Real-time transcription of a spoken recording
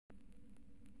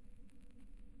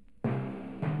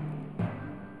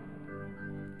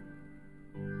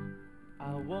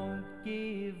won't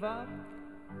give up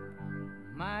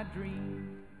my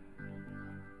dream.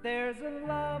 There's a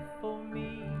love for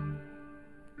me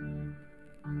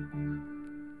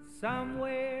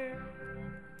somewhere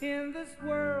in this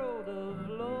world of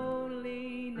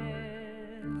loneliness.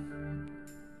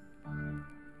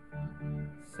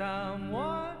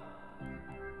 Someone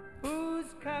whose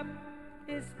cup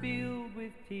is filled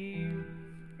with tears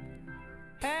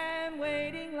and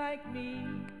waiting like me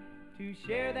to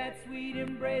share that sweet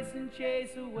embrace and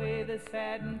chase away the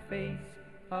saddened face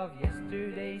of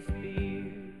yesterday's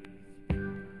fears.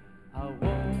 I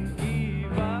won't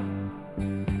give up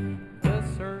the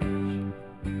search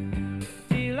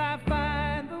till I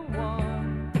find the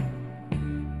one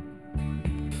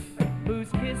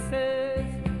whose kisses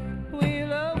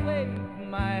will awake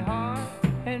my heart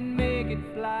and make it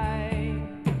fly.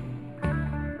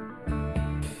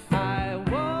 I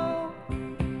won't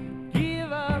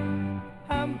give up,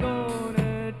 I'm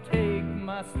gonna take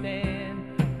my stand,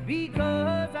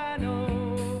 because I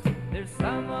know there's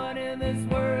someone in this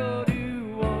world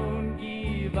who won't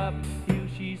give up till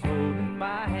she's holding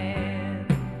my hand.